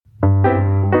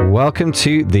welcome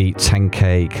to the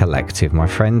 10K Collective, my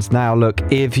friends. Now, look,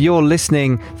 if you're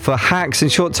listening for hacks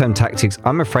and short-term tactics,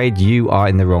 I'm afraid you are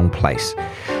in the wrong place.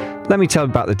 Let me tell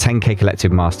you about the 10K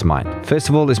Collective Mastermind. First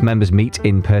of all, its members meet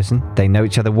in person. They know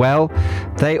each other well.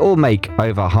 They all make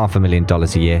over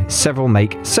 $500,000 a year. Several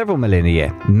make several million a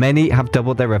year. Many have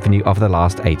doubled their revenue over the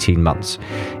last 18 months.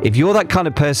 If you're that kind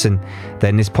of person,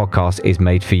 then this podcast is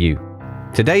made for you.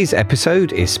 Today's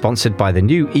episode is sponsored by the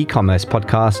new e-commerce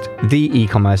podcast, The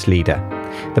E-Commerce Leader.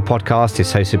 The podcast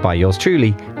is hosted by yours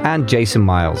truly and Jason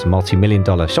Miles,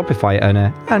 multi-million-dollar Shopify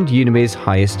owner and Udemy's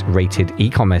highest-rated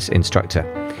e-commerce instructor.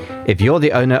 If you're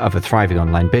the owner of a thriving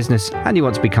online business and you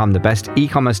want to become the best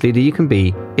e-commerce leader you can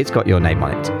be, it's got your name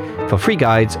on it. For free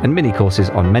guides and mini courses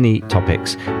on many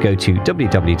topics, go to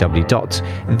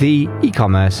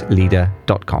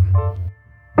www.theecommerceleader.com.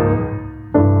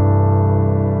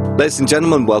 Ladies and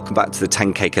gentlemen, welcome back to the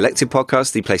 10K Collective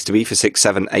podcast, the place to be for 6,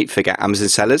 7, 8-figure Amazon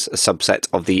sellers, a subset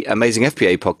of the amazing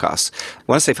FBA podcast.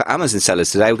 When I say for Amazon sellers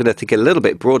today, we're going to think a little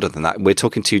bit broader than that. We're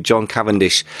talking to John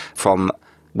Cavendish from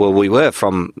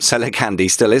SellerCandy,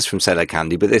 still is from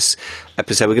SellerCandy, but this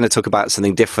episode we're going to talk about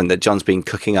something different that John's been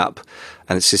cooking up,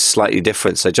 and it's just slightly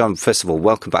different. So John, first of all,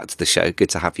 welcome back to the show. Good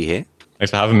to have you here. Thanks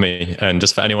for having me. And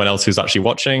just for anyone else who's actually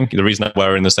watching, the reason I'm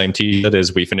wearing the same t-shirt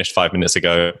is we finished 5 minutes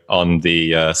ago on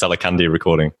the SellerCandy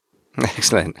recording.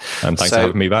 Excellent. And thanks for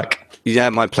having me back. Yeah,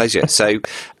 my pleasure. So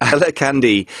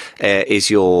SellerCandy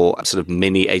is your sort of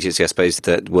mini agency, I suppose,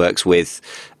 that works with,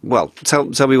 well,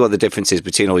 tell me what the difference is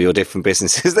between all your different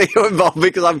businesses that you're involved in,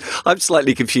 because I'm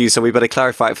slightly confused. So we better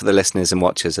clarify it for the listeners and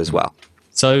watchers as well.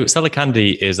 So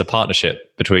SellerCandy is a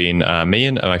partnership between me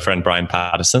and my friend Brian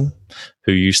Patterson,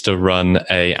 who used to run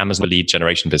a Amazon lead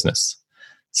generation business.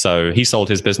 So he sold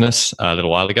his business a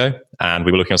little while ago, and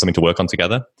we were looking at something to work on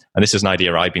together. And this is an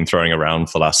idea I've been throwing around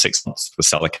for the last 6 months with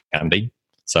SellerCandy.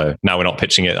 So now we're not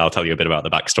pitching it. I'll tell you a bit about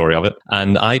the backstory of it.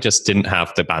 And I just didn't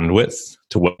have the bandwidth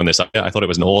to work on this idea. I thought it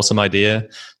was an awesome idea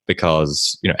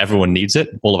because, everyone needs it.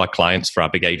 All of our clients for our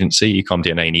big agency, Ecom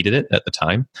DNA, needed it at the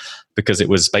time because it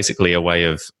was basically a way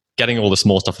of getting all the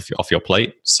small stuff off your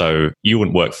plate. So you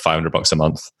wouldn't work for $500 a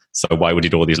month. So why would you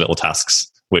do all these little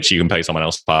tasks, which you can pay someone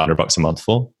else $500 a month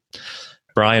for?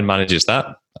 Brian manages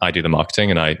that. I do the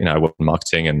marketing, and I work in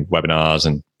marketing and webinars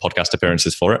and podcast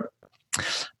appearances for it.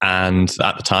 And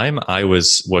at the time, I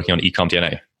was working on Ecom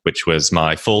DNA, which was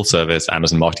my full service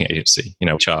Amazon marketing agency.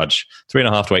 Charge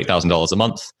 $3,500 to $8,000 a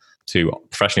month to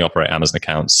professionally operate Amazon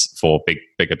accounts for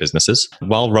bigger businesses.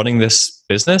 While running this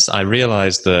business, I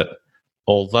realized that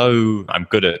although I'm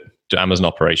good at Amazon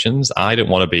operations, I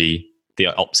didn't want to be the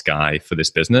ops guy for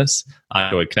this business. I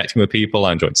enjoyed connecting with people.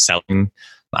 I enjoyed selling.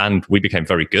 And we became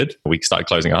very good. We started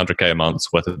closing $100K a month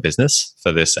worth of business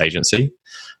for this agency.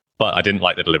 But I didn't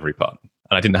like the delivery part.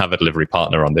 And I didn't have a delivery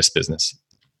partner on this business.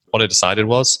 What I decided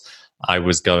was I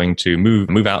was going to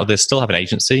move out of this, still have an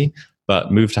agency,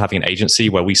 but move to having an agency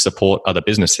where we support other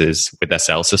businesses with their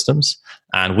sales systems.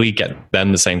 And we get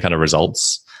them the same kind of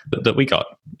results that we got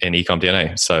in Ecom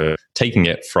DNA. So taking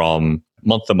it from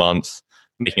month to month,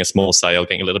 making a small sale,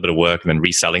 getting a little bit of work, and then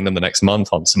reselling them the next month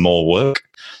on some more work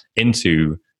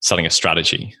into selling a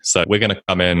strategy. So we're going to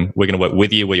come in, we're going to work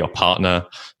with you, we're your partner.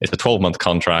 It's a 12-month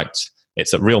contract.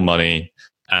 It's at real money.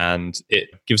 And it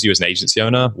gives you as an agency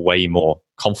owner way more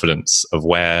confidence of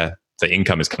where the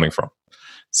income is coming from.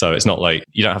 So it's not like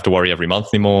you don't have to worry every month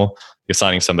anymore. You're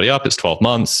signing somebody up. It's 12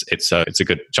 months. It's a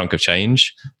good chunk of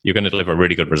change. You're going to deliver a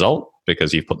really good result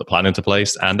because you've put the plan into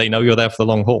place and they know you're there for the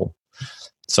long haul.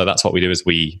 So that's what we do is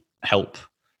we help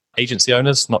agency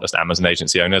owners, not just Amazon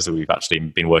agency owners. We've actually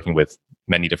been working with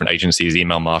many different agencies,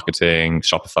 email marketing,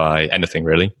 Shopify, anything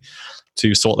really,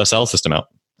 to sort their sales system out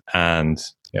and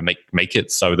make it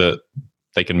so that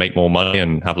they can make more money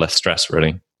and have less stress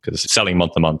really, because selling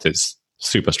month to month is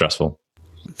super stressful.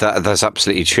 That's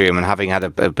absolutely true. I mean, having had a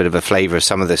bit of a flavor of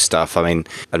some of this stuff, I mean,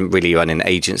 I didn't really run an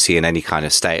agency in any kind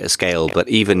of scale, but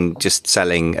even just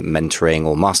selling, mentoring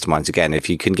or masterminds, again, if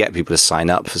you can get people to sign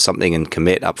up for something and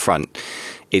commit up front,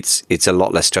 it's a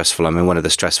lot less stressful. I mean, one of the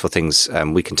stressful things,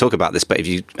 we can talk about this, but if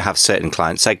you have certain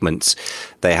client segments,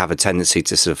 they have a tendency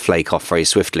to sort of flake off very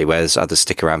swiftly, whereas others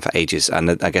stick around for ages.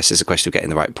 And I guess it's a question of getting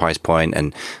the right price point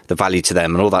and the value to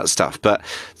them and all that stuff. But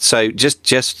so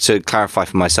just to clarify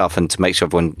for myself and to make sure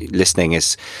everyone listening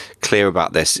is clear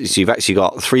about this, is you've actually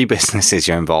got 3 businesses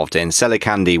you're involved in.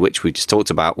 SellerCandy, which we just talked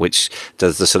about, which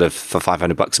does the sort of for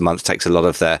 $500 a month, takes a lot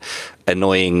of the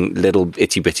annoying little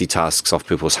itty-bitty tasks off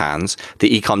people's hands.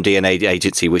 The Ecom DNA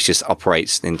agency, which just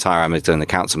operates the entire Amazon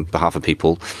accounts on behalf of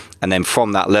people. And then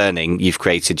from that learning, you've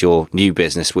created your new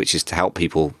business, which is to help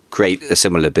people create a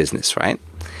similar business, right?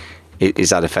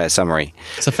 Is that a fair summary?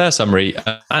 It's a fair summary.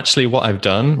 Actually, what I've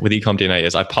done with Ecom DNA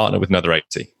is I partner with another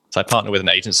agency. So I partner with an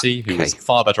agency who has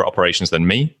far better operations than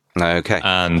me. Okay.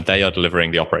 And they are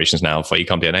delivering the operations now for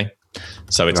Ecom DNA.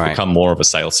 So it's become more of a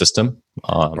sales system,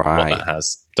 what that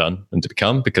has done and to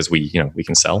become, because we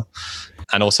can sell.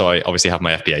 And also I obviously have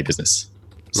my FBA business.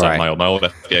 So my old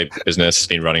FBA business has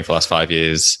been running for the last 5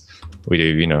 years. We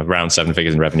do, around 7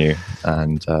 figures in revenue,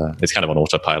 and it's kind of on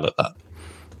autopilot, that.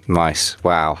 Nice.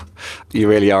 Wow. You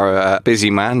really are a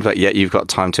busy man, but yet you've got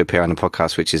time to appear on a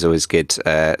podcast, which is always a good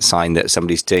sign that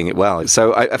somebody's doing it well.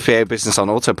 So a fair business on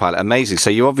autopilot. Amazing. So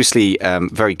you're obviously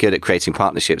very good at creating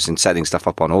partnerships and setting stuff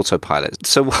up on autopilot.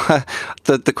 So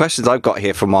the questions I've got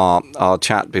here from our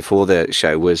chat before the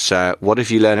show was, what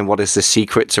have you learned and what is the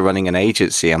secret to running an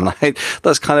agency? I'm like,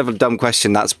 that's kind of a dumb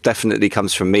question. That's definitely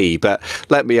comes from me, but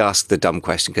let me ask the dumb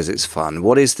question because it's fun.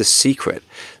 What is the secret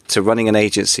to running an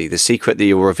agency? The secret that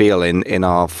you'll reveal in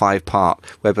our 5-part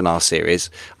webinar series.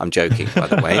 I'm joking, by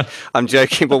the way. I'm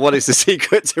joking, but what is the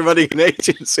secret to running an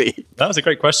agency? That was a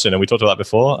great question, and we talked about that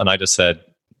before, and I just said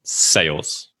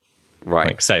sales. Right.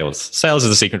 Like sales. Sales is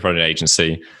the secret to running an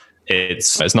agency.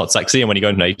 It's not sexy, and when you go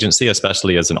into an agency,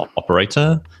 especially as an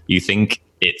operator, you think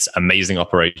it's amazing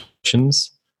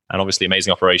operations, and obviously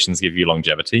amazing operations give you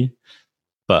longevity,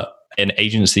 but an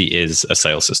agency is a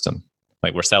sales system.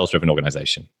 Like, we're a sales-driven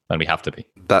organization, and we have to be.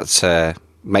 That's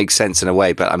makes sense in a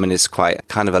way, but I mean, it's quite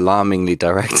kind of alarmingly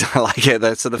direct. I like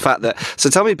it. So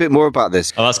tell me a bit more about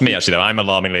this. Oh, that's me, actually, though. I'm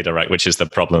alarmingly direct, which is the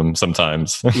problem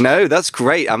sometimes. No, that's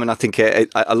great. I mean, I think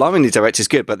alarmingly direct is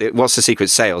good, but what's the secret?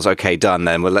 Sales. Okay, done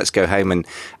then. Well, let's go home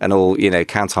and all,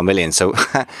 count our millions. So,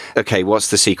 okay,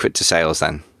 what's the secret to sales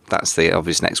then? That's the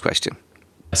obvious next question.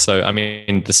 So, I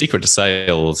mean, the secret to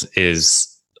sales is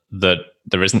that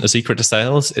there isn't a secret to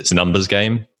sales. It's a numbers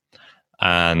game.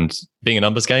 And being a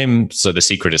numbers game, so the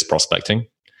secret is prospecting.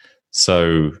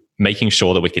 So making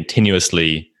sure that we're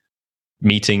continuously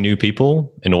meeting new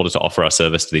people in order to offer our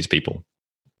service to these people.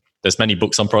 There's many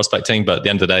books on prospecting, but at the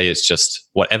end of the day, it's just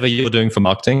whatever you're doing for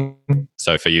marketing.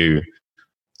 So for you,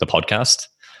 the podcast,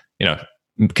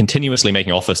 continuously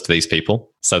making offers to these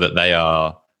people so that they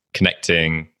are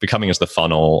connecting, becoming as the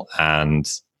funnel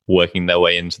and working their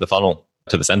way into the funnel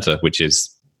to the center, which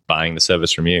is buying the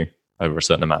service from you over a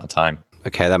certain amount of time.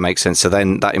 Okay, that makes sense. So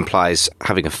then that implies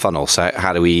having a funnel. So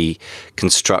how do we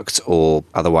construct or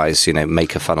otherwise,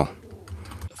 make a funnel?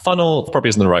 Funnel probably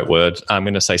isn't the right word. I'm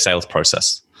going to say sales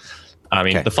process. I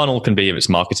mean, The funnel can be if it's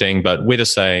marketing, but we're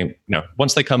just saying,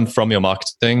 once they come from your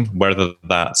marketing, whether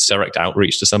that's direct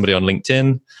outreach to somebody on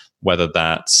LinkedIn, whether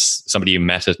that's somebody you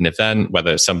met at an event,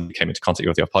 whether somebody came into contact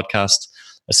with your podcast,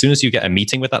 as soon as you get a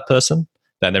meeting with that person,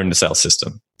 then they're in the sales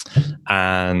system.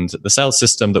 And the sales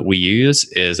system that we use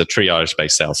is a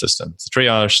triage-based sales system. It's a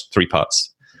triage, 3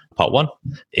 parts. Part 1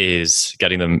 is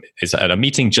getting them at a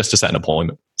meeting just to set an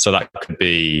appointment. So that could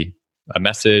be a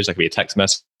message, that could be a text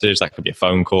message, that could be a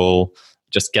phone call,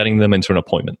 just getting them into an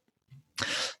appointment.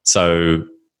 So,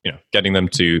 getting them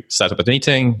to set up a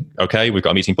meeting. Okay, we've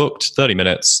got a meeting booked, 30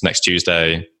 minutes, next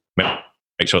Tuesday,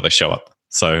 make sure they show up.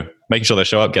 So making sure they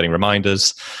show up, getting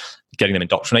reminders, getting them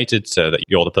indoctrinated so that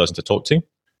you're the person to talk to.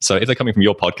 So if they're coming from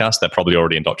your podcast, they're probably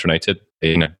already indoctrinated.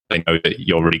 They know that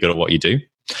you're really good at what you do.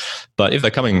 But if they're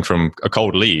coming from a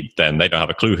cold lead, then they don't have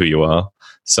a clue who you are.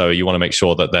 So you want to make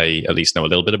sure that they at least know a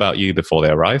little bit about you before they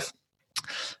arrive.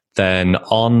 Then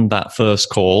on that first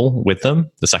call with them,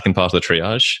 the second part of the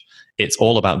triage, it's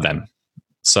all about them.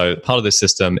 So part of this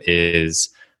system is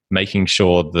making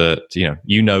sure that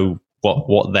you know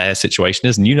what their situation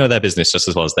is, and you know their business just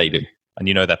as well as they do. And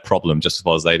you know their problem just as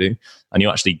well as they do. And you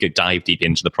actually dive deep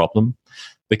into the problem,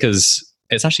 because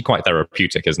it's actually quite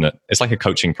therapeutic, isn't it? It's like a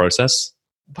coaching process.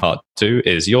 Part 2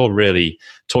 is you're really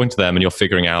talking to them and you're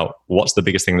figuring out what's the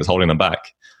biggest thing that's holding them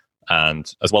back.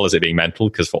 And as well as it being mental,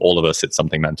 because for all of us, it's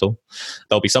something mental,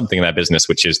 there'll be something in their business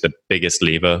which is the biggest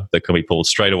lever that can be pulled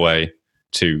straight away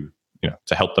to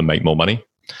help them make more money.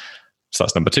 So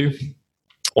that's number 2.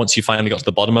 Once you finally got to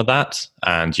the bottom of that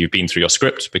and you've been through your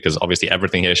script, because obviously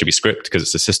everything here should be scripted because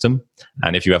it's a system.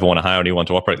 And if you ever want to hire anyone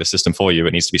to operate the system for you,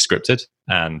 it needs to be scripted.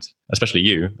 And especially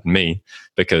you and me,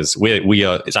 because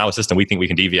it's our system. We think we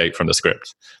can deviate from the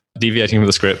script. Deviating from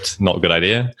the script, not a good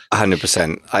idea.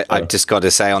 100%. I've just got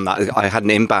to say on that, I had an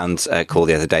inbound call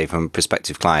the other day from a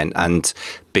prospective client, and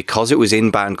because it was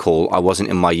inbound call, I wasn't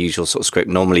in my usual sort of script.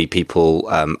 Normally people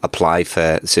apply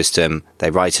for the system,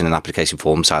 they write in an application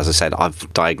form. So as I said,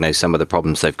 I've diagnosed some of the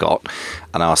problems they've got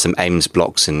and asked them aims,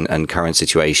 blocks and current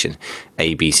situation,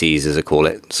 ABCs as I call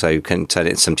it. So you can turn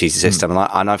it into some TC system.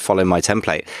 And I follow my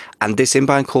template. And this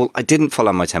inbound call, I didn't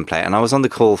follow my template. And I was on the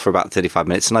call for about 35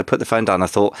 minutes and I put the phone down. I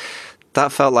thought,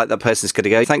 that felt like that person's going to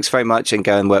go, thanks very much, and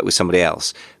go and work with somebody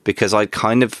else. Because I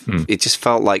kind of, it just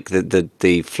felt like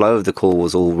the flow of the call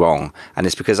was all wrong. And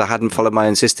it's because I hadn't followed my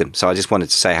own system. So I just wanted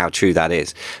to say how true that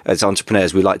is. As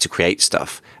entrepreneurs, we like to create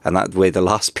stuff. And that we're the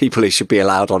last people who should be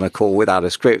allowed on a call without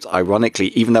a script, ironically,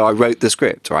 even though I wrote the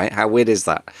script, right? How weird is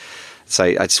that? So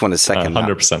I just want to second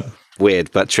 100%. that.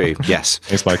 Weird, but true. Yes.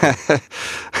 Thanks, Michael.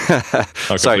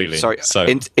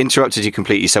 Sorry. Interrupted you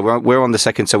completely. So we're on the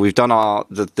second. So we've done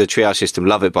the triage system.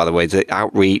 Love it, by the way. The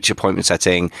outreach, appointment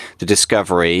setting, the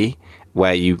discovery,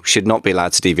 where you should not be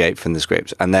allowed to deviate from the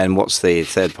script. And then what's the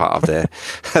third part of the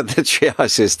the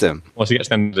triage system? Once you get to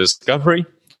the end of the discovery,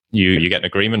 you get an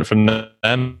agreement from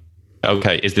them.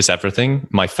 Okay, is this everything?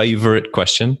 My favorite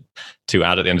question to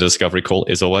add at the end of the discovery call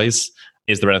is always,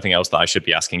 is there anything else that I should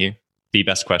be asking you? The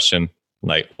best question,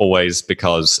 like always,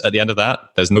 because at the end of that,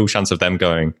 there's no chance of them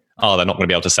going, oh, they're not going to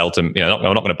be able to sell to me. I'm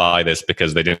not going to buy this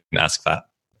because they didn't ask that.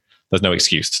 There's no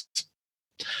excuse.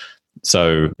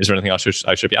 So is there anything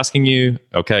I should be asking you?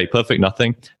 Okay, perfect,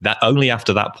 nothing. That only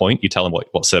after that point, you tell them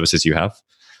what services you have.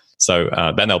 So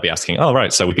then they'll be asking, oh,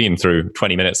 right, so we've been through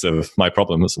 20 minutes of my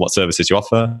problems. What services you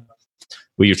offer?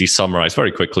 We usually summarize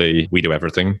very quickly. We do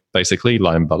everything, basically,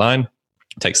 line by line.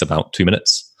 It takes about 2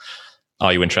 minutes.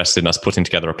 Are you interested in us putting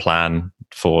together a plan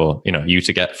for you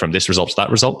to get from this result to that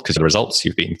result? Because the results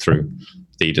you've been through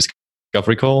the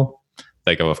discovery call.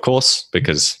 They go, of course,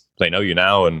 because they know you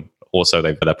now, and also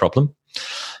they've got their problem.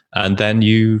 And then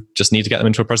you just need to get them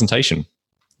into a presentation.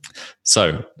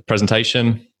 So the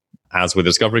presentation, as with the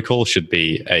discovery call, should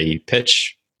be a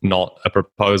pitch, not a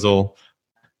proposal.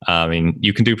 I mean,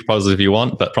 you can do proposals if you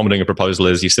want, but prompting a proposal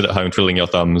is you sit at home twiddling your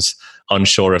thumbs,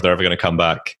 unsure if they're ever going to come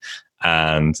back.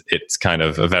 And it's kind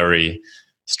of a very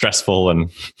stressful and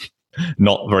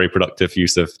not very productive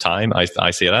use of time,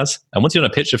 I see it as. And once you've done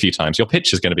a pitch a few times, your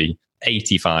pitch is going to be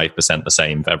 85% the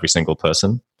same for every single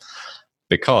person,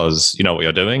 because you know what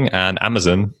you're doing. And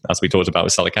Amazon, as we talked about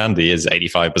with SellerCandy, is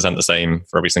 85% the same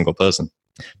for every single person.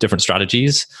 Different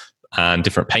strategies and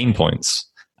different pain points.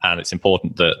 And it's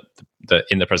important that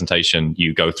in the presentation,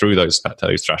 you go through those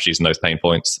strategies and those pain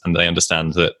points, and they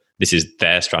understand that this is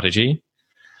their strategy.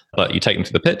 But you take them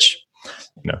to the pitch.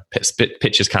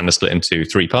 Pitch is kind of split into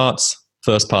 3 parts.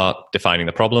 First part, defining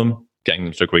the problem, getting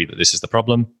them to agree that this is the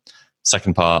problem.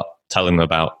 Second part, telling them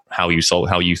about how you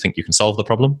think you can solve the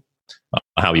problem,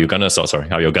 how you're going to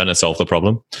solve the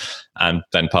problem. And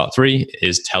then part 3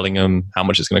 is telling them how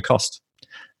much it's going to cost.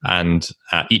 And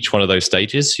at each one of those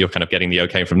stages, you're kind of getting the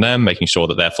okay from them, making sure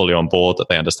that they're fully on board, that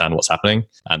they understand what's happening,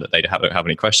 and that they don't have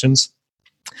any questions.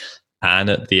 And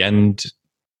at the end,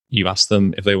 you ask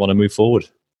them if they want to move forward.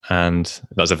 And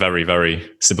that's a very,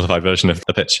 very simplified version of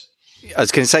the pitch. I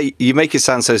was going to say, you make it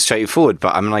sound so straightforward,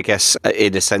 but I mean, I guess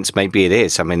in a sense, maybe it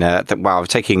is. I mean, wow, I'm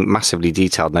taking massively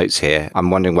detailed notes here. I'm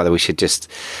wondering whether we should just,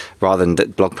 rather than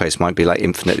that blog post might be like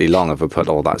infinitely long if I put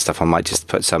all that stuff, I might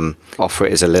just offer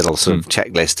it as a little sort of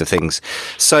checklist of things.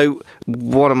 So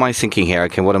what am I thinking here?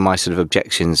 Okay, what are my sort of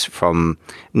objections from,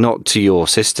 not to your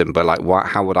system, but like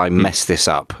how would I mess this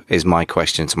up is my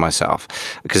question to myself.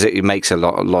 Because it makes a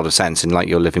lot of sense, and like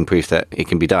you're living proof that it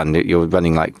can be done. You're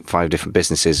running like 5 different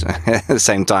businesses at the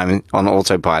same time on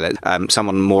autopilot. Some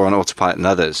on more on autopilot than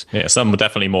others. Yeah, some are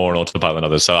definitely more on autopilot than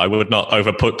others. So I would not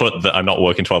put that I'm not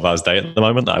working 12 hours a day at the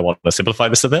moment. I want to simplify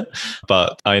this a bit,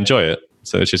 but I enjoy it.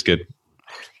 So it's just good.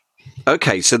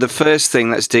 Okay, so the first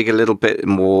thing, let's dig a little bit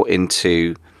more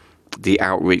into the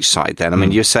outreach side then. I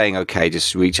mean, you're saying, okay,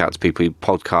 just reach out to people,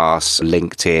 podcasts,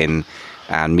 LinkedIn,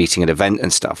 and meeting at event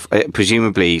and stuff.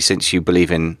 Presumably, since you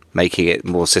believe in making it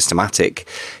more systematic,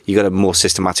 you got a more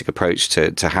systematic approach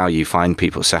to how you find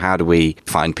people. So how do we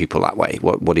find people that way?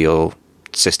 What are your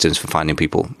systems for finding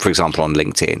people, for example, on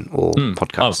LinkedIn or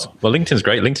podcasts? Oh, well, LinkedIn's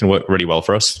great. LinkedIn worked really well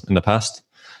for us in the past.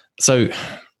 So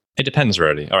it depends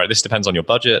really. All right, this depends on your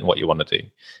budget and what you want to do.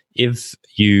 If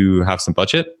you have some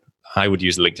budget, I would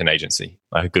use a LinkedIn agency,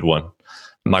 a good one.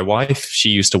 My wife, she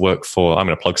used to work for, I'm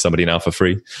going to plug somebody now for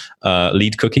free,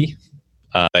 Lead Cookie.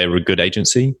 They're a good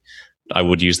agency. I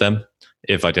would use them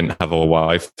if I didn't have a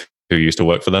wife who used to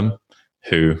work for them,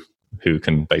 who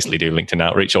can basically do LinkedIn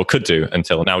outreach, or could do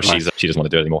until now. She doesn't want to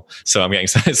do it anymore. So I'm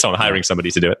hiring somebody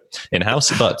to do it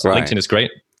in-house. But LinkedIn is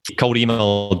great. Cold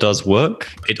email does work.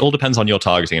 It all depends on your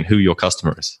targeting and who your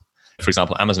customer is. For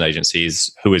example, Amazon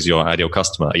agencies, who is your ideal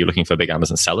customer? Are you looking for big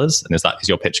Amazon sellers? And is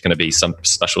your pitch going to be some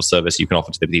special service you can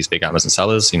offer to these big Amazon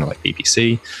sellers, like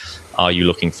PPC? Are you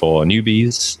looking for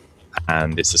newbies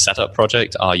and it's a setup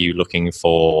project? Are you looking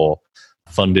for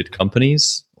funded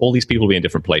companies all these people will be in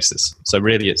different places. So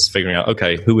really it's figuring out,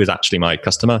 okay, who is actually my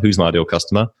customer? Who's my ideal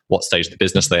customer? What stage of the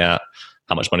business they're at?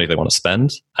 How much money they want to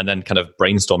spend? And then kind of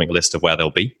brainstorming a list of where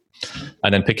they'll be.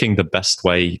 And then picking the best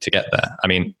way to get there. I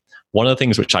mean, one of the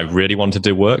things which I really wanted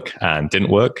to work and didn't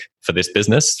work for this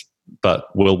business,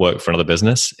 but will work for another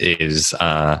business is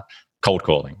cold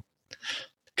calling.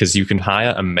 Because you can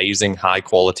hire amazing high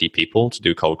quality people to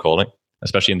do cold calling,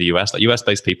 especially in the US. Like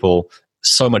US-based people,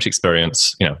 so much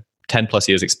experience, 10 plus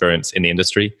years experience in the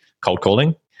industry, cold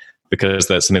calling, because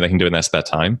that's something they can do in their spare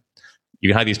time. You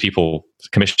can hire these people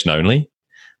commission only.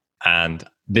 And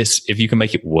this, if you can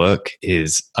make it work,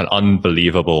 is an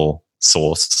unbelievable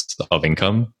source of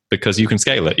income because you can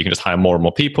scale it. You can just hire more and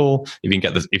more people. If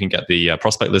you can get the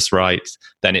prospect list right,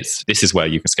 then this is where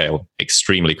you can scale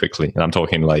extremely quickly. And I'm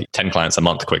talking like 10 clients a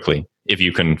month quickly if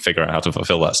you can figure out how to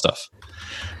fulfill that stuff.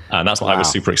 And that's what I was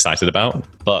super excited about.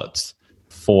 But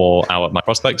for my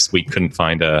prospects, we couldn't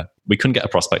get a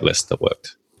prospect list that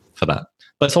worked for that.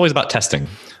 But it's always about testing.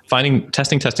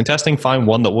 Testing, find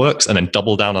one that works, and then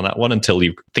double down on that one until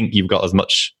you think you've got as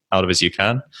much out of it as you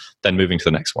can, then moving to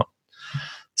the next one.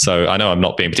 So I know I'm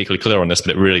not being particularly clear on this,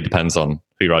 but it really depends on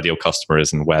who your ideal customer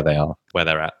is and where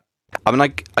they're at. I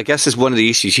mean, I guess it's one of the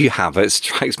issues you have. It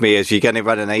strikes me as you're going to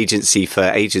run an agency for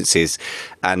agencies,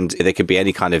 and there could be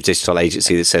any kind of digital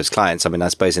agency that serves clients. I mean, I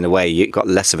suppose in a way you've got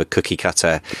less of a cookie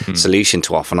cutter solution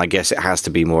to offer. And I guess it has to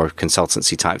be more a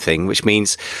consultancy type thing, which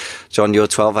means, John, your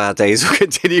 12-hour days will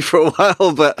continue for a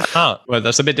while. But well,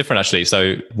 that's a bit different actually.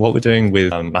 So what we're doing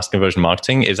with mass conversion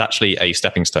marketing is actually a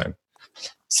stepping stone.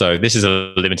 So this is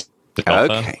a limited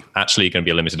offer. Actually, going to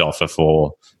be a limited offer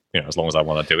for as long as I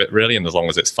want to do it, really, and as long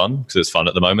as it's fun, because it's fun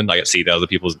at the moment. I get to see the other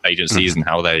people's agencies and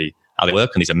how they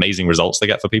work and these amazing results they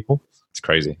get for people. It's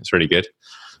crazy. It's really good.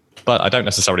 But I don't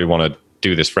necessarily want to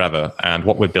do this forever. And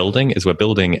what we're building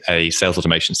a sales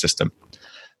automation system.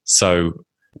 So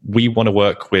we want to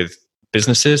work with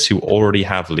businesses who already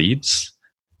have leads,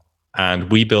 and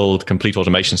we build complete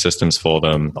automation systems for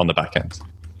them on the back end.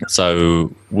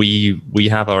 So we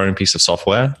have our own piece of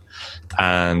software.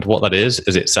 And what that is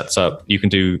it sets up,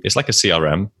 it's like a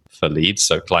CRM for leads,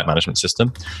 so client management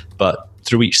system. But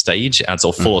through each stage, it adds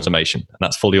all full automation. And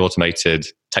that's fully automated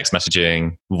text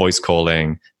messaging, voice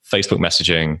calling, Facebook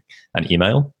messaging, and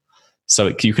email.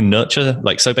 So you can nurture,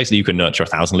 you can nurture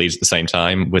 1,000 leads at the same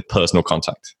time with personal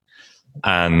contact.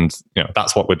 And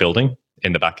that's what we're building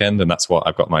in the back end. And that's what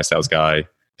I've got my sales guy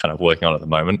kind of working on at the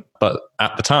moment. But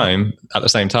at the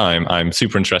same time, I'm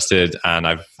super interested and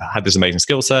I've had this amazing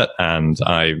skill set and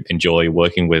I enjoy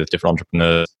working with different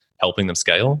entrepreneurs, helping them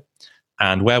scale.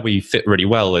 And where we fit really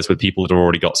well is with people that have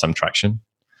already got some traction.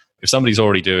 If somebody's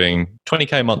already doing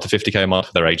 20K a month to 50K a month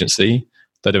for their agency,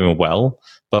 they're doing well.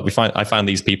 But I find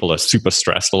these people are super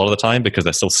stressed a lot of the time because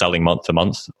they're still selling month to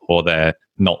month, or they're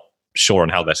not sure on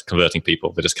how they're converting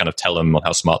people. They just kind of tell them on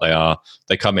how smart they are.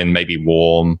 They come in maybe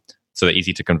warm, so they're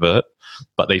easy to convert,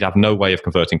 but they'd have no way of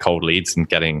converting cold leads and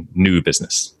getting new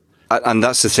business. And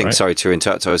that's the thing, right? Sorry to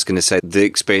interrupt. I was going to say the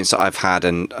experience that I've had,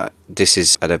 and this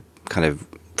is at a kind of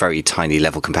very tiny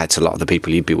level compared to a lot of the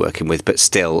people you'd be working with, but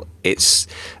still it's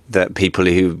that people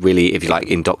who really, if you like,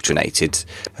 indoctrinated,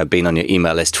 have been on your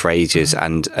email list for ages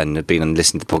and have been on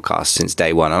listening to the podcast since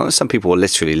day one. I know some people will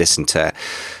literally listen to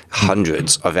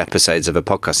hundreds of episodes of a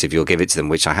podcast if you'll give it to them,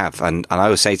 which I have. And I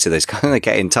always say to those guys, they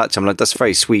get in touch. I'm like, that's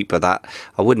very sweet, but that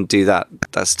I wouldn't do that.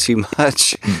 That's too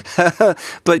much.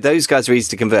 But those guys are easy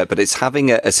to convert. But it's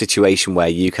having a situation where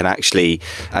you can actually,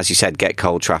 as you said, get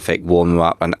cold traffic, warm them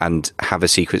up and have a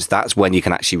sequence. That's when you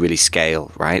can actually really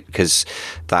scale, right? Because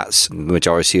that's the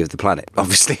majority of the planet,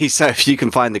 obviously. So if you can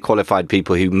find the qualified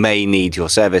people who may need your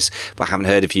service but haven't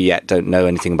heard of you yet, don't know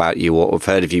anything about you, or have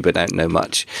heard of you but don't know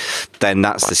much, then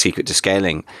that's the secret to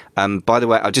scaling. By the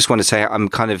way, I just want to say I'm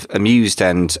kind of amused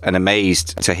and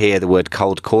amazed to hear the word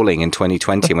cold calling in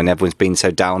 2020 when everyone's been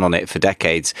so down on it for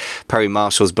decades. Perry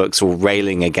Marshall's books all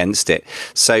railing against it.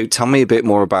 So tell me a bit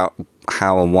more about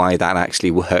how and why that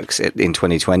actually works in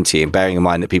 2020, and bearing in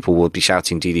mind that people will be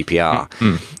shouting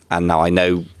GDPR. And now I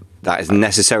know that isn't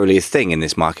necessarily a thing in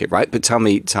this market, right? But tell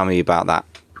me about that.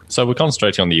 So we're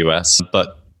concentrating on the US,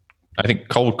 but I think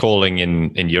cold calling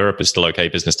in Europe is still okay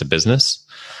business to business.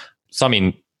 So, I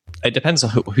mean, it depends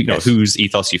on whose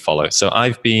ethos you follow. So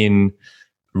I've been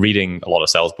reading a lot of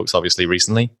sales books, obviously,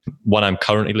 recently. One I'm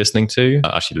currently listening to,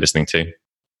 because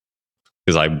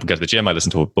I go to the gym, I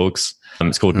listen to books.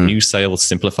 It's called New Sales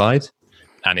Simplified.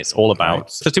 And it's all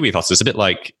about the two ethos. It's a bit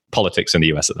like politics in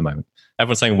the US at the moment.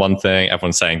 Everyone's saying one thing,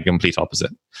 everyone's saying the complete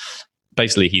opposite.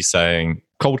 Basically, he's saying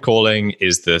cold calling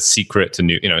is the secret to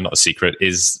not a secret,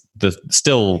 is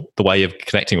still the way of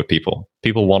connecting with people.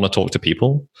 People want to talk to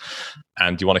people,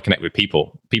 and you want to connect with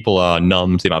people. People are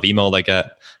numb to the amount of email they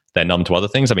get. They're numb to other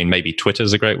things. I mean, maybe Twitter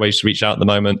is a great way to reach out at the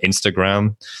moment,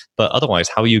 Instagram. But otherwise,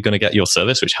 how are you going to get your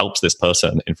service which helps this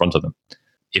person in front of them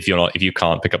if you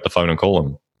can't pick up the phone and call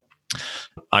them?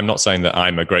 I'm not saying that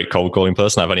I'm a great cold calling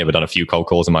person. I've only ever done a few cold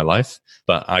calls in my life,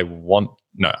 but I want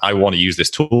to use this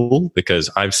tool because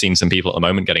I've seen some people at the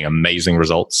moment getting amazing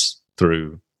results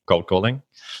through cold calling,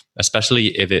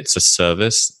 especially if it's a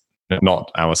service,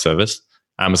 not our service,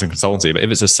 Amazon consultancy, but if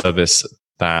it's a service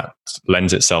that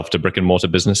lends itself to brick and mortar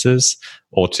businesses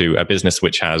or to a business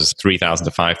which has 3,000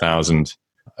 to 5,000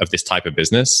 of this type of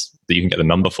business that you can get the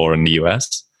number for in the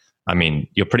US. I mean,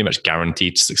 you're pretty much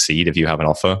guaranteed to succeed if you have an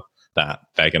offer that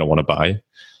they're going to want to buy,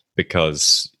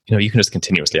 because you can just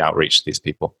continuously outreach these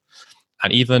people.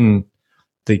 And even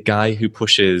the guy who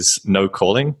pushes no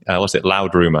calling,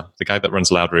 Loud Rumor, the guy that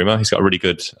runs Loud Rumor, he's got a really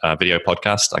good video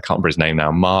podcast. I can't remember his name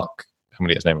now. Mark, I'm going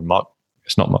to get his name. Mark,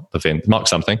 it's not Mark Levin, Mark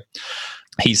something.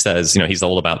 He says, he's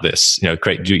all about this,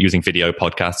 using video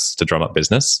podcasts to drum up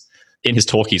business. In his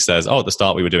talk, he says, at the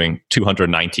start we were doing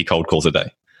 290 cold calls a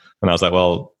day. And I was like,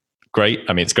 well, great.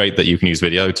 I mean, it's great that you can use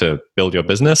video to build your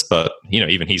business, but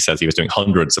even he says he was doing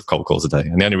hundreds of cold calls a day.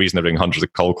 And the only reason they're doing hundreds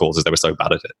of cold calls is they were so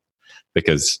bad at it,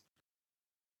 because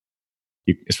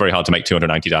it's very hard to make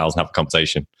 290 dials and have a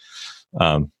conversation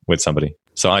with somebody.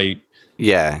 So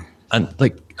and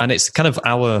it's kind of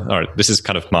this is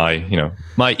kind of my,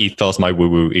 my ethos, my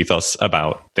woo-woo ethos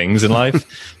about things in life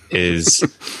is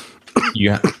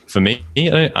for me,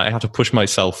 I have to push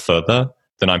myself further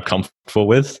than I'm comfortable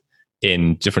with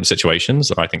in different situations,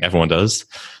 or I think everyone does,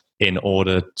 in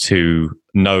order to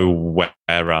know where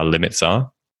our limits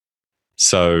are.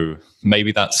 So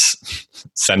maybe that's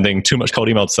sending too much cold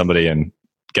email to somebody and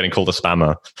getting called a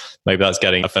spammer. Maybe that's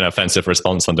getting an offensive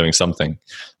response on doing something.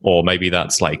 Or maybe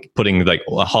that's like putting like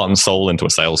a heart and soul into a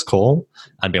sales call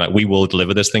and being like, we will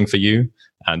deliver this thing for you,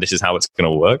 and this is how it's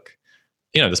going to work.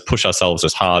 Just push ourselves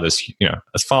as hard as,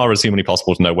 as far as humanly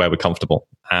possible to know where we're comfortable.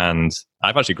 And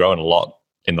I've actually grown a lot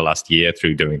in the last year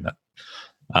through doing that.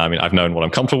 I mean, I've known what I'm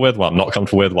comfortable with, what I'm not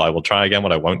comfortable with, what I will try again,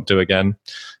 what I won't do again.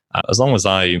 As long as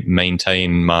I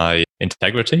maintain my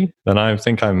integrity, then I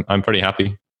think I'm pretty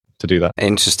happy to do that.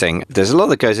 Interesting. There's a lot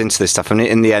that goes into this stuff. I mean,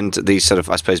 in the end, these sort of,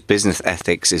 I suppose, business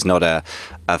ethics is not a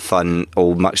fun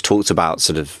or much talked about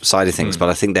sort of side of things, but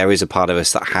I think there is a part of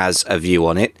us that has a view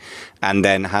on it, and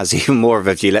then has even more of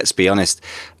a view. Let's be honest,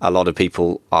 a lot of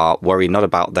people are worried not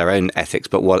about their own ethics,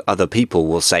 but what other people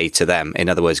will say to them. In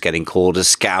other words, getting called a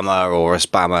scammer or a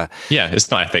spammer. Yeah,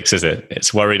 it's not ethics, is it?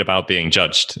 It's worried about being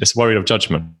judged. It's worried of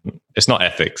judgment. It's not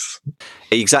ethics.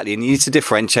 Exactly. And you need to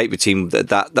differentiate between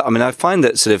that. I mean, I find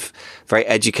that sort of very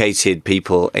educated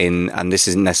people and this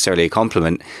isn't necessarily a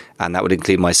compliment, and that would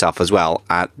include myself as well,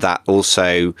 that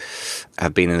also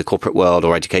have been in the corporate world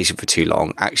or education for too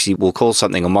long, actually will call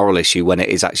something a moral issue when it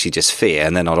is actually just fear,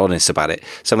 and they're not honest about it.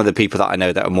 Some of the people that I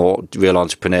know that are more real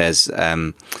entrepreneurs are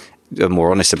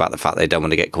more honest about the fact they don't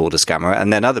want to get called a scammer,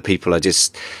 and then other people are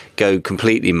just go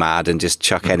completely mad and just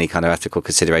chuck any kind of ethical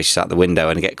considerations out the window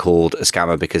and get called a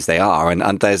scammer because they are.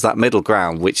 And there's that middle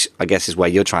ground, which I guess is where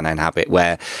you're trying to inhabit,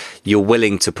 where you're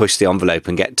willing to push the envelope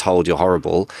and get told you're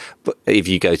horrible, but if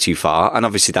you go too far, and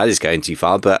obviously that is going too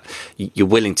far, but you're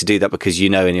willing to do that because you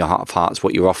know in your heart of hearts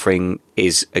what you're offering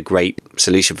is a great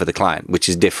solution for the client, which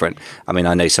is different. I mean,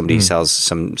 I know somebody who sells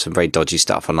some very dodgy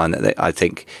stuff online that I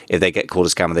think if they get called a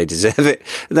scammer, they deserve it.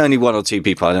 There are only one or two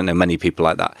people. I don't know many people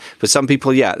like that. But some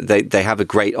people, they have a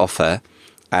great offer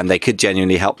and they could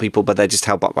genuinely help people, but they're just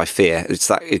held back by fear.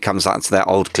 It comes down to that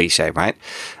old cliche, right?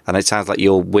 And it sounds like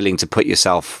you're willing to put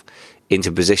yourself into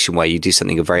a position where you do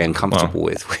something you're very uncomfortable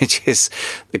with, which is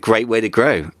a great way to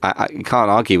grow. I can't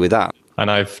argue with that.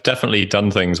 And I've definitely done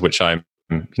things which I'm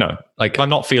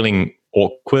not feeling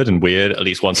awkward and weird at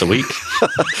least once a week,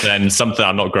 then something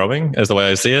I'm not growing is the way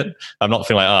I see it. I'm not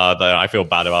feeling like, I feel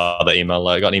bad about the email.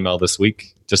 I got an email this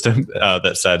week just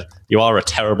that said, "You are a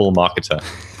terrible marketer."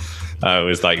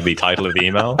 Was like the title of the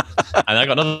email. And I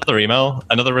got another email,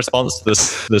 another response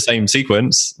to the same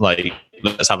sequence, like,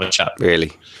 let's have a chat.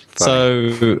 Really?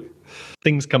 Funny. So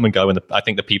things come and go, and I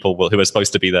think the people who are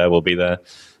supposed to be there will be there.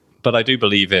 But I do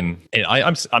believe I'm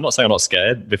not saying I'm not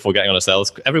scared before getting on a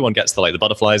sales. Everyone gets the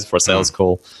butterflies for a sales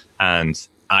call, and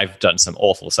I've done some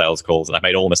awful sales calls, and I've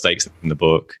made all mistakes in the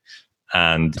book.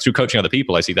 And through coaching other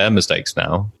people, I see their mistakes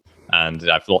now, and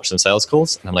I've launched some sales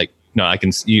calls, and I'm like, no, I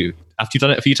can. After you've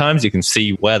done it a few times, you can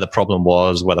see where the problem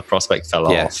was, where the prospect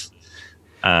fell off,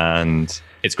 and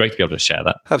it's great to be able to share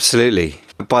that. Absolutely.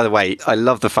 By the way, I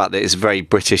love the fact that it's very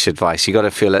British advice. You got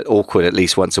to feel awkward at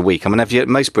least once a week. I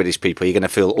mean, most British people, you're going to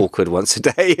feel awkward once a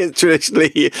day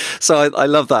traditionally. So I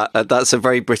love that. That's a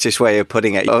very British way of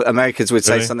putting it. Americans would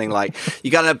say something like,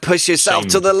 you got to push yourself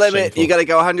to the limit. You got to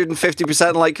go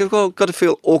 150%. Like, you've got to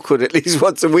feel awkward at least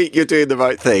once a week. You're doing the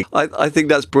right thing. I think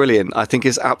that's brilliant. I think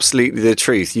it's absolutely the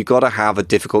truth. You got to have a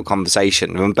difficult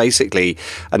conversation. And basically,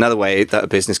 another way that a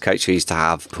business coach used to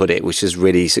have put it, which is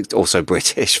really also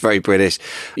British, very British,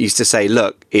 used to say,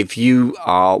 look, if you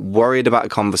are worried about a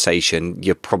conversation,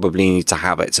 you probably need to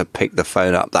have it. So pick the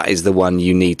phone up. That is the one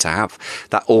you need to have.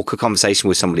 That awkward conversation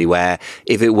with somebody where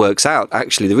if it works out,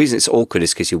 actually the reason it's awkward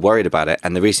is because you're worried about it.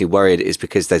 And the reason you're worried is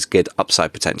because there's good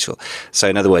upside potential. So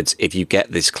in other words, if you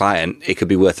get this client, it could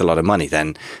be worth a lot of money.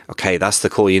 Then, okay, that's the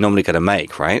call you're normally going to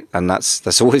make, right? And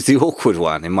that's always the awkward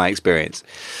one in my experience.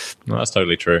 No, that's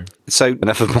totally true. So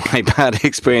enough of my bad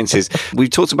experiences. We've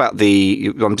talked about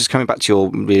I'm just coming back to your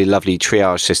really lovely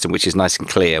triage system, which is nice and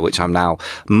clear, which I'm now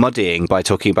muddying by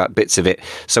talking about bits of it.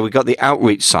 So we've got the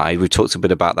outreach side. We've talked a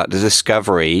bit about that. The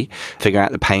discovery, figuring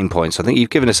out the pain points. I think you've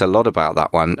given us a lot about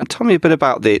that one. And tell me a bit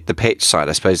about the pitch side.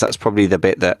 I suppose that's probably the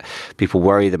bit that people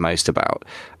worry the most about.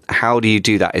 How do you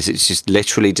do that? Is it just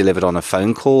literally delivered on a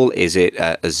phone call? Is it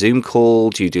a Zoom call?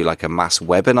 Do you do like a mass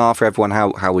webinar for everyone?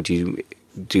 How would you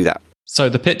do that? So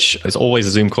the pitch is always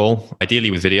a Zoom call,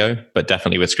 ideally with video, but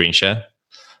definitely with screen share.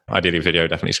 Ideally video,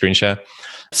 definitely screen share.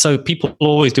 So people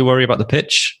always do worry about the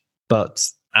pitch, but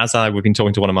as we've been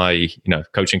talking to one of my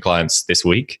coaching clients this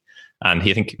week, and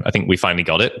I think we finally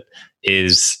got it,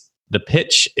 is the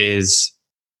pitch is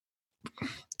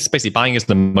it's basically buying is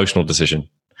an emotional decision.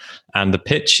 And the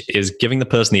pitch is giving the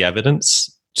person the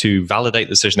evidence to validate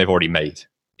the decision they've already made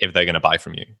if they're going to buy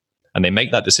from you. And they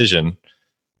make that decision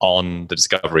on the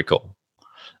discovery call.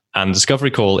 And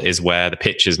discovery call is where the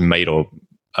pitch is made or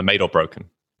broken.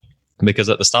 Because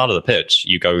at the start of the pitch,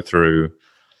 you go through,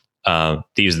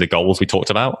 these are the goals we talked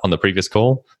about on the previous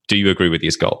call. Do you agree with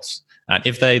these goals? And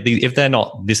if they're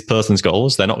not this person's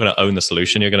goals, they're not going to own the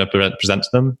solution you're going to present to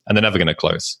them, and they're never going to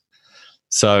close.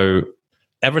 So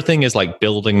everything is like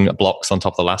building blocks on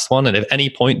top of the last one. And if at any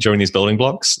point during these building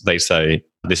blocks, they say,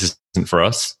 this isn't for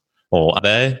us, or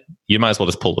you might as well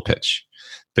just pull the pitch,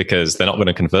 because they're not going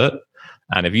to convert.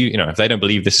 And if they don't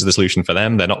believe this is the solution for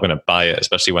them, they're not going to buy it,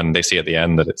 especially when they see at the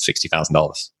end that it's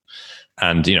 $60,000.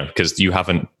 And, because you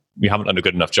haven't done a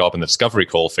good enough job in the discovery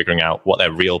call figuring out what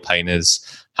their real pain is,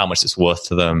 how much it's worth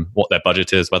to them, what their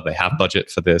budget is, whether they have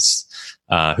budget for this,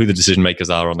 who the decision makers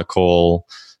are on the call,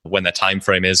 when their time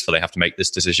frame is for they have to make this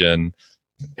decision,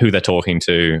 who they're talking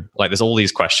to. Like, there's all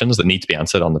these questions that need to be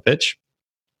answered on the pitch.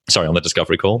 On the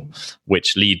discovery call,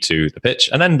 which lead to the pitch.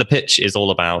 And then the pitch is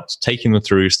all about taking them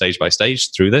through stage by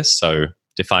stage through this. So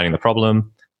defining the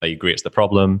problem, they agree it's the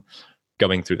problem,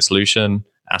 going through the solution,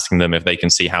 asking them if they can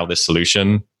see how this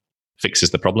solution fixes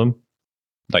the problem,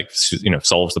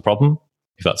 solves the problem,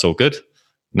 if that's all good.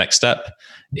 Next step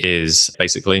is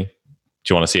basically, do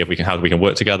you want to see how we can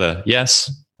work together? Yes.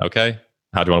 Okay.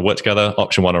 How do you want to work together?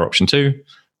 Option 1 or option 2,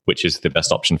 which is the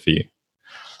best option for you?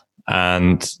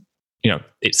 And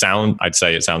I'd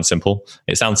say it sounds simple.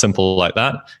 It sounds simple like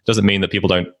that. Doesn't mean that people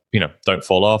don't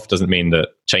fall off. Doesn't mean that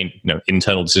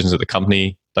internal decisions at the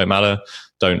company don't matter.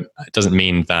 It doesn't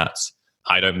mean that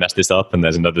I don't mess this up and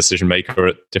there's another decision maker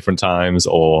at different times,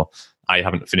 or I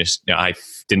haven't finished, I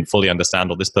didn't fully understand,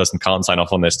 or this person can't sign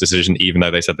off on this decision even though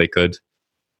they said they could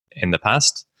in the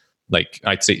past. Like,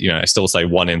 I'd say, I still say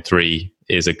 1 in 3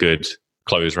 is a good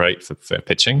close rate for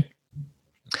pitching.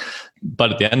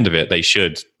 But at the end of it, they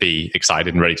should be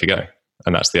excited and ready to go.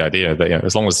 And that's the idea, that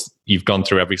as long as you've gone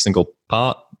through every single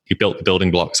part, you built the building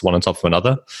blocks one on top of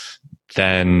another,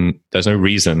 then there's no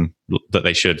reason that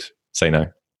they should say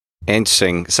no.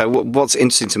 Interesting. So what's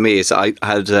interesting to me is I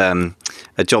had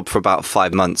a job for about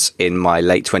 5 months in my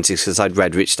late 20s because I'd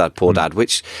read Rich Dad, Poor Dad,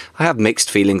 which I have mixed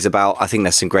feelings about. I think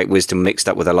there's some great wisdom mixed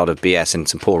up with a lot of BS and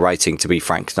some poor writing, to be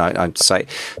frank. I'd say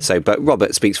so. But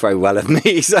Robert speaks very well of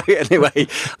me. So anyway,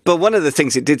 but one of the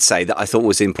things it did say that I thought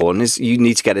was important is you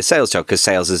need to get a sales job, because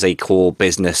sales is a core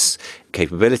business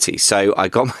capability. So I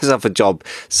got myself a job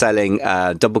selling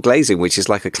double glazing, which is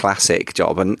like a classic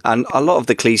job. And a lot of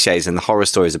the cliches and the horror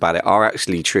stories about it are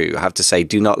actually true. I have to say,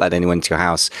 do not let anyone into your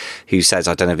house who says,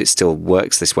 I don't know if it still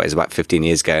works this way. It's about 15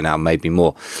 years ago now, maybe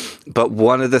more. But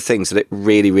one of the things that it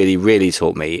really, really, really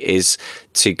taught me is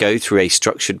to go through a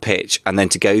structured pitch and then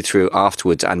to go through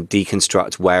afterwards and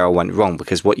deconstruct where I went wrong,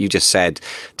 because what you just said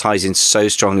ties in so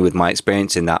strongly with my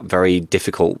experience in that very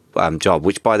difficult job,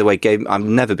 which, by the way, I've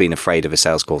never been afraid of a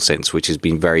sales call since, which has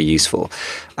been very useful.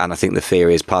 And I think the fear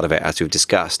is part of it, as we've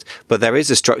discussed. But there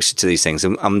is a structure to these things.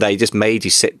 And they just made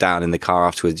you sit down in the car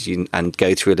afterwards and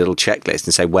go through a little checklist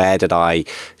and say, where did I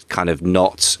kind of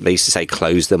not, they used to say,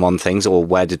 close them on things, or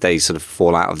where did they sort of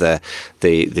fall out of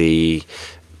the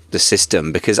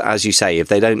system? Because, as you say, if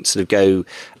they don't sort of go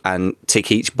and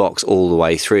tick each box all the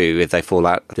way through, if they fall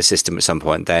out of the system at some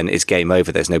point, then it's game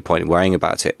over. There's no point in worrying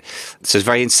about it. So it's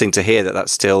very interesting to hear that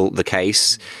that's still the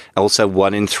case. Also,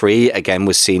 1 in 3 again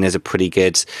was seen as a pretty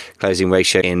good closing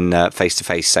ratio in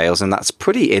face-to-face sales, and that's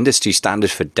pretty industry standard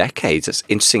for decades. It's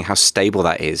interesting how stable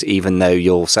that is, even though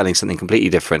you're selling something completely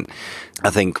different.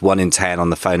 I think 1 in 10 on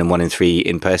the phone and 1 in 3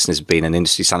 in person has been an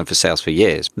industry standard for sales for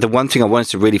years. The one thing I wanted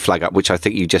to really flag up, which I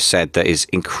think you just said, that is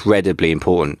incredibly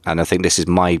important, and I think this is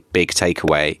my big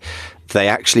takeaway, they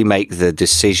actually make the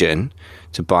decision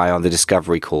to buy on the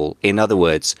discovery call. In other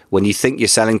words, when you think you're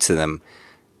selling to them,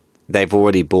 they've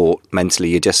already bought mentally.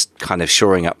 You're just kind of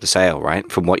shoring up the sale, right?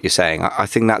 From what you're saying. I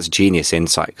think that's genius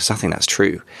insight, because I think that's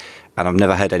true. And I've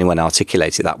never heard anyone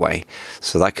articulate it that way.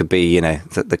 So that could be,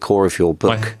 the core of your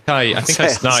book. I'm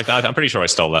pretty sure I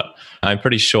stole that. I'm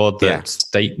pretty sure that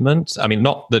statement, I mean,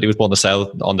 not that it was more the sale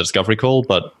on the discovery call,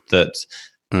 but that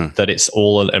it's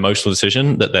all an emotional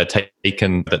decision that they're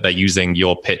taken, that they're using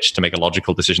your pitch to make a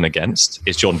logical decision against,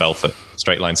 is Jordan Belfort,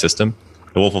 Straight Line System.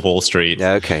 The Wolf of Wall Street.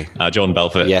 Yeah, okay. Jordan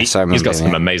Belfort. Yes, I remember. He's got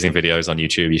some amazing videos on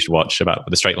YouTube you should watch about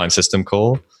the Straight Line System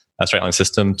Straight Line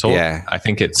System talk. Yeah. I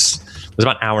think there's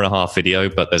about an hour and a half video,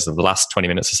 but there's the last 20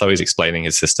 minutes or so he's explaining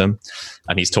his system.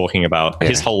 And he's talking about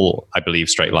his whole, I believe,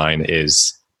 Straight Line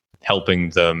is helping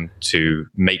them to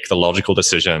make the logical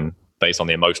decision based on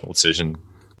the emotional decision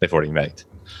they've already made.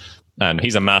 And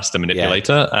he's a master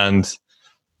manipulator. And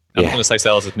I'm not going to say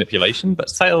sales is manipulation, but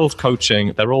sales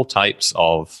coaching, they're all types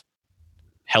of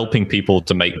helping people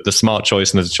to make the smart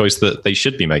choice and the choice that they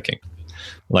should be making.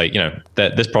 Like,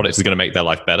 this product is going to make their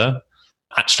life better,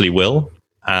 actually will.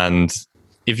 And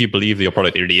if you believe that your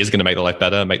product really is going to make their life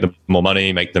better, make them more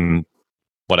money, make them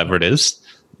whatever it is,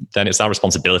 then it's our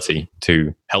responsibility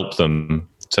to help them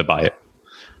to buy it.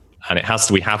 And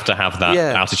we have to have that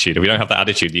attitude. If we don't have that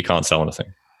attitude, you can't sell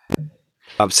anything.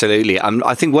 Absolutely.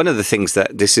 I think one of the things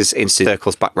that this is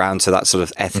circles back round to that sort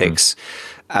of ethics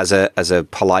as a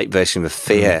polite version of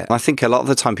fear. I think a lot of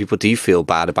the time people do feel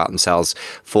bad about themselves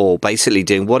for basically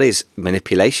doing what is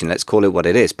manipulation. Let's call it what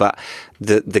it is. But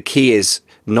the key is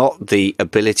not the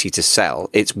ability to sell,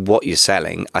 it's what you're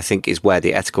selling, I think, is where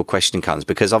the ethical question comes.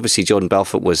 Because obviously Jordan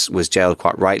Belfort was jailed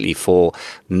quite rightly for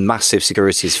massive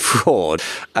securities fraud.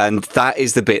 And that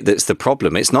is the bit that's the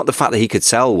problem. It's not the fact that he could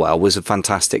sell well was a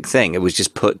fantastic thing. It was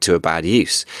just put to a bad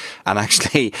use. And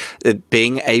actually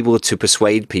being able to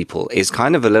persuade people is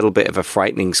kind of a little bit of a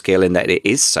frightening skill in that it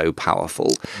is so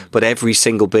powerful. But every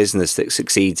single business that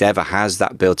succeeds ever has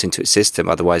that built into its system.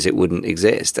 Otherwise it wouldn't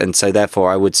exist. And so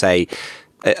therefore I would say,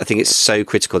 I think it's so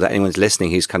critical that anyone's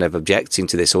listening who's kind of objecting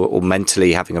to this or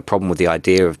mentally having a problem with the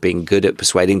idea of being good at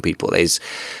persuading people is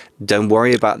don't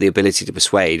worry about the ability to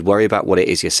persuade, worry about what it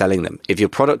is you're selling them. If your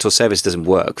product or service doesn't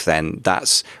work, then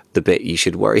that's the bit you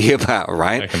should worry about,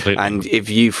 right? Yeah, and if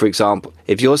you, for example,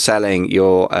 if you're selling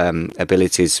your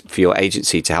abilities for your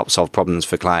agency to help solve problems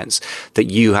for clients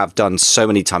that you have done so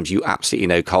many times, you absolutely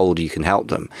know cold you can help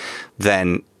them,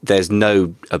 then there's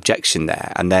no objection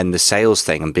there. And then the sales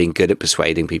thing and being good at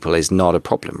persuading people is not a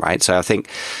problem, right? So I think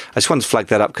I just wanted to flag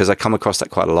that up because I come across that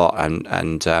quite a lot,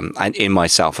 and in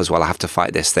myself as well. I have to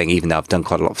fight this thing, even though I've done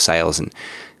quite a lot of sales, and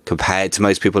compared to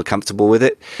most people are comfortable with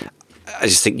it. I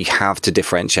just think you have to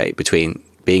differentiate between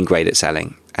being great at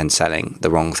selling and selling the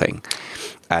wrong thing.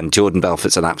 And Jordan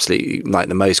Belfort's an absolutely like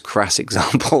the most crass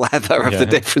example ever of the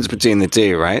difference between the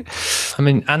two, right? I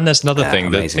mean, and there's another thing.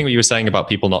 Amazing. The thing that you were saying about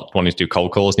people not wanting to do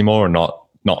cold calls anymore or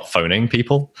not phoning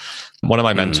people. One of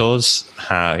my mentors,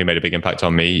 who made a big impact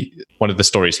on me, one of the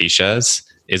stories he shares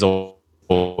is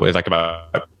always like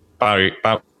about Barry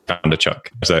Vaynerchuk.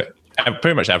 So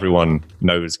pretty much everyone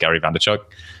knows Gary Vaynerchuk,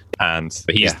 and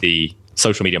he's the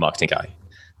social media marketing guy.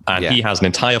 And he has an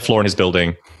entire floor in his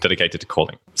building dedicated to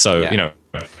calling. So,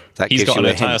 he's got an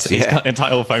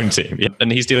entire phone team. Yeah.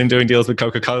 And he's doing deals with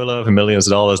Coca-Cola for millions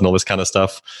of dollars and all this kind of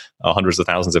stuff, hundreds of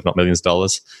thousands, if not millions of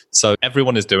dollars. So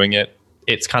everyone is doing it.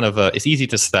 It's kind of it's easy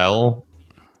to sell.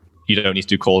 You don't need to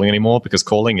do calling anymore because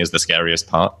calling is the scariest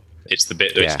part. It's the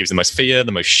bit that gives the most fear,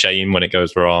 the most shame when it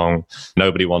goes wrong.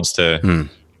 Nobody wants to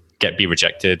be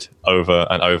rejected over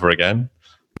and over again.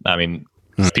 I mean,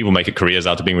 People make it careers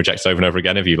out of being rejected over and over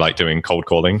again if you like doing cold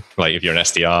calling. Like if you're an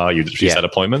SDR, you set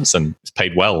appointments and it's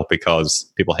paid well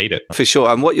because people hate it. For sure.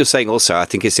 And what you're saying also, I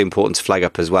think it's important to flag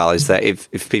up as well, is that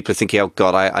if people are thinking, oh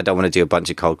God, I don't want to do a bunch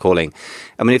of cold calling.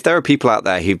 I mean, if there are people out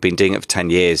there who've been doing it for 10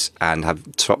 years and have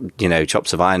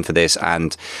chops of iron for this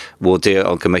and will do it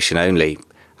on commission only,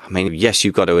 I mean, yes,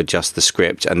 you've got to adjust the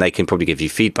script and they can probably give you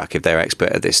feedback if they're expert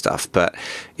at this stuff. But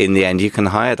in the end, you can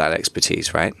hire that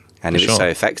expertise, right? And if it's so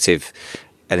effective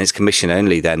and it's commission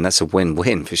only, then that's a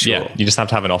win-win for sure. Yeah, you just have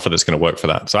to have an offer that's going to work for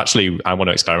that. So actually, I want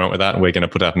to experiment with that. And we're going to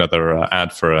put out another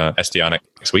ad for SDR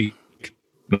next week.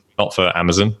 Not for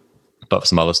Amazon, but for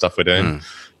some other stuff we're doing.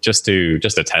 Just to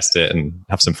test it and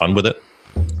have some fun with it.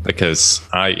 Because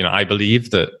I believe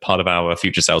that part of our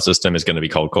future sales system is going to be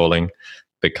cold calling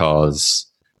because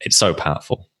it's so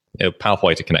powerful. A powerful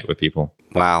way to connect with people.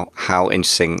 Wow, how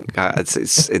interesting.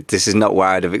 This is not where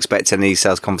I'd have expected any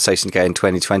sales conversation to go in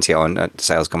 2020 on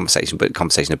sales conversation, but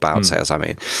conversation about sales, I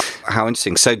mean. How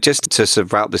interesting. So just to sort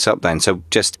of wrap this up then, so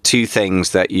just two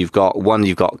things that you've got. One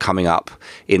you've got coming up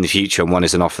in the future, and one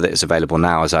is an offer that is available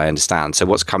now, as I understand. So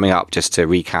what's coming up, just to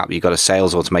recap, you've got a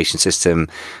sales automation system,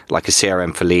 like a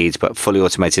CRM for leads, but fully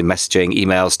automated messaging,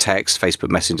 emails, text, Facebook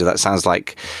Messenger. That sounds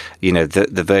like,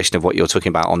 the version of what you're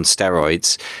talking about on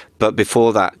steroids. But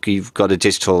before that, you've got a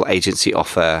digital agency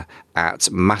offer at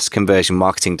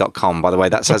massconversionmarketing.com. By the way,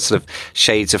 that's sort of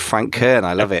shades of Frank Kern.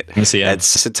 I love it.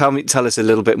 So tell us a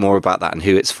little bit more about that and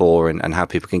who it's for and how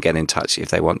people can get in touch if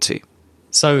they want to.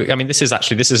 So, I mean, this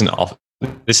isn't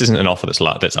an offer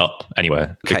that's up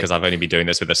anywhere because I've only been doing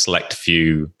this with a select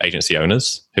few agency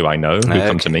owners who I know who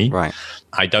come to me. Right.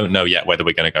 I don't know yet whether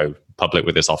we're going to go public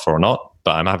with this offer or not,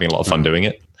 but I'm having a lot of fun doing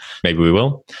it. Maybe we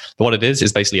will. But what it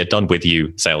is basically a done with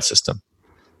you sales system.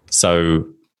 So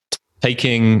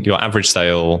taking your average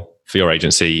sale for your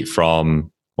agency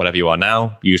from whatever you are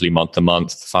now, usually month to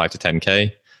month, 5 to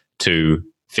 10K, to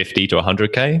 50 to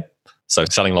 100K. So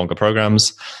selling longer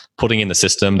programs, putting in the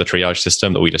system, the triage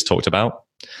system that we just talked about,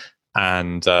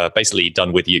 and basically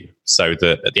done with you. So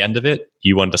that at the end of it,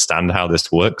 you understand how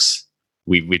this works.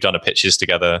 We've done a pitches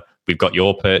together. We've got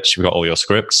your pitch. We've got all your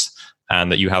scripts,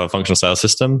 and that you have a functional sales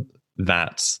system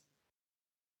that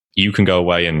you can go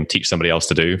away and teach somebody else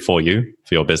to do for you,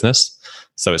 for your business.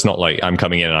 So it's not like I'm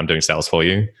coming in and I'm doing sales for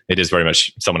you. It is very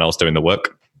much someone else doing the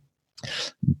work.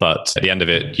 But at the end of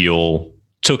it, you'll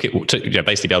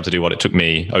basically be able to do what it took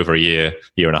me over a year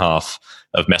and a half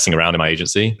of messing around in my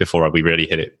agency before we really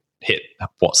hit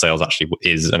what sales actually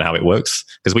is and how it works.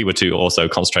 Because we were too also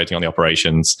concentrating on the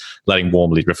operations, letting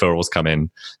warm lead referrals come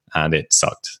in, and it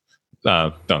sucked.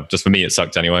 No, just for me, it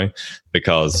sucked anyway,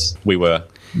 because we were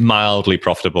mildly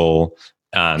profitable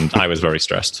and I was very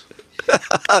stressed.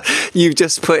 You've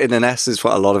just put in an essence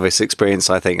what a lot of us experience,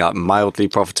 I think, mildly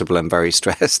profitable and very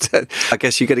stressed. I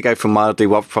guess you're going to go from mildly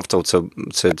profitable to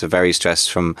very stressed.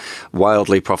 From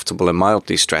wildly profitable and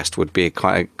mildly stressed would be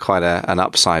quite an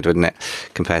upside, wouldn't it,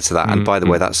 compared to that? And by the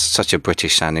way, that's such a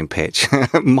British sounding pitch.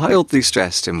 Mildly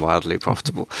stressed and wildly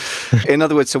profitable. In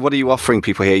other words, so what are you offering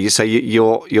people here? You say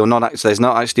you're not actually, there's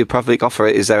not actually a public offer.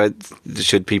 Is there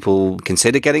should people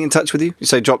consider getting in touch with you?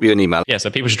 So drop you an email. Yeah,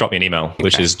 so people should drop me an email,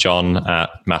 which is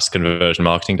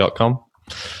john@massconversionmarketing.com,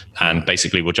 and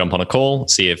basically we'll jump on a call,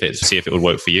 see if it would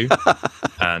work for you,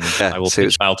 and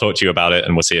I'll talk to you about it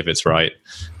and we'll see if it's right.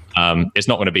 It's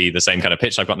not going to be the same kind of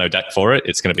pitch. I've got no deck for it.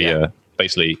 It's going to be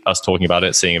basically us talking about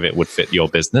it, seeing if it would fit your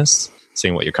business,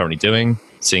 seeing what you're currently doing,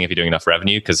 seeing if you're doing enough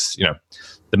revenue, because we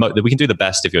can do the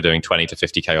best if you're doing 20 to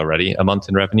 50K already a month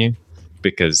in revenue,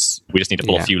 because we just need to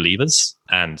pull a few levers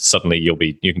and suddenly you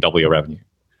can double your revenue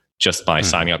just by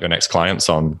signing up your next clients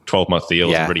on 12-month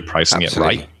deals and really pricing it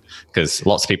right, because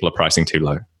lots of people are pricing too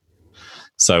low.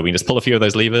 So we just pull a few of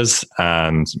those levers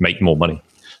and make more money,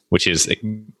 which is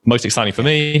most exciting for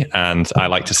me. And I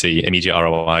like to see immediate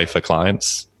ROI for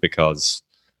clients because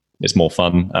it's more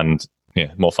fun, and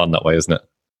more fun that way, isn't it?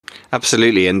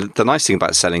 Absolutely. And the nice thing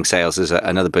about selling sales, is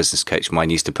another business coach of mine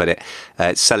used to put it,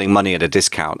 it's selling money at a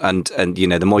discount. And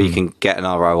the more you can get an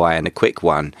ROI and a quick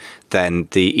one, then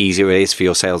the easier it is for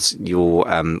your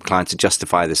client to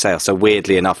justify the sale. So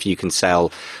weirdly enough, you can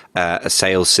sell a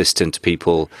sales system to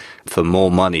people for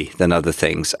more money than other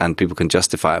things, and people can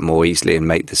justify it more easily and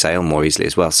make the sale more easily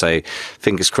as well. So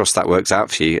fingers crossed that works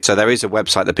out for you. So there is a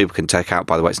website that people can check out,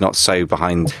 by the way. It's not so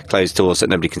behind closed doors that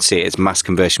nobody can see it. It's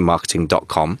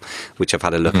massconversionmarketing.com, which I've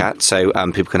had a look at. So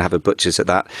people can have a butcher's at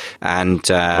that.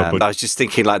 And I was just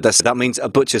thinking, like, that means a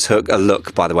butcher's hook, a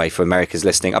look, by the way, for America's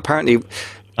listening. Apparently,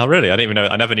 Oh, really? I didn't even know.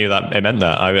 I never knew that it meant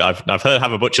that. I've heard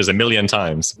have a butcher's a million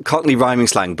times. Cockney rhyming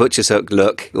slang, butcher's hook,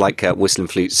 look, like a whistle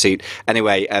and flute suit.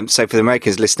 Anyway, so for the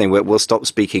Americans listening, we'll stop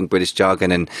speaking British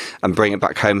jargon and bring it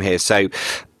back home here. So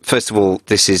first of all,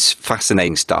 this is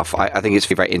fascinating stuff. I think it's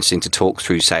very interesting to talk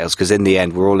through sales because in the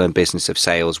end, we're all in business of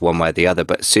sales one way or the other.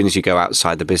 But as soon as you go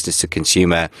outside the business to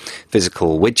consumer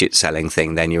physical widget selling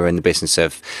thing, then you're in the business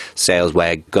of sales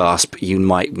where, gasp, you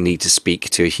might need to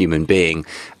speak to a human being.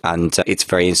 And it's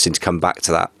very interesting to come back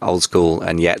to that old school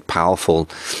and yet powerful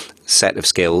set of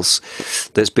skills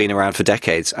that's been around for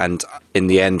decades. And in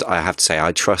the end, I have to say,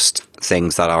 I trust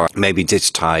things that are maybe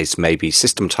digitized, maybe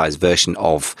systematized version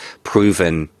of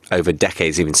proven over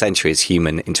decades, even centuries,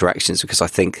 human interactions, because I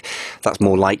think that's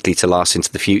more likely to last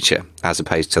into the future as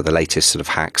opposed to the latest sort of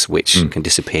hacks, which can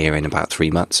disappear in about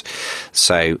 3 months.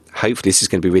 So hopefully this is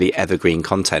going to be really evergreen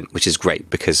content, which is great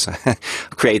because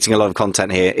creating a lot of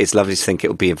content here, it's lovely to think it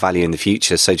will be of value in the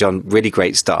future. So John, really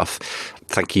great stuff.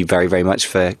 Thank you very, very much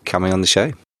for coming on the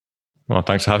show. Well,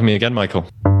 thanks for having me again, Michael.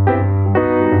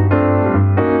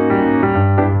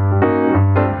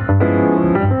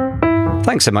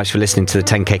 Thanks so much for listening to the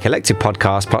 10K Collective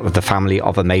podcast, part of the family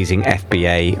of amazing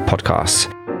FBA podcasts.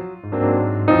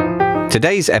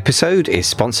 Today's episode is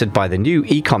sponsored by the new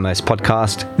e-commerce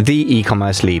podcast, The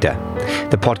E-Commerce Leader.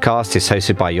 The podcast is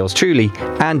hosted by yours truly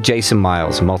and Jason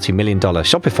Miles, multi-million-dollar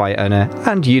Shopify owner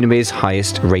and Udemy's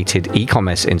highest-rated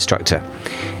e-commerce instructor.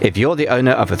 If you're the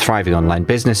owner of a thriving online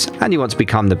business and you want to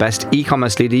become the best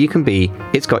e-commerce leader you can be,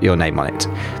 it's got your name on it.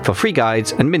 For free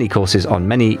guides and mini courses on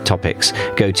many topics,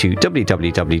 go to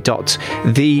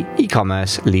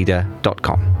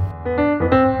www.theecommerceleader.com.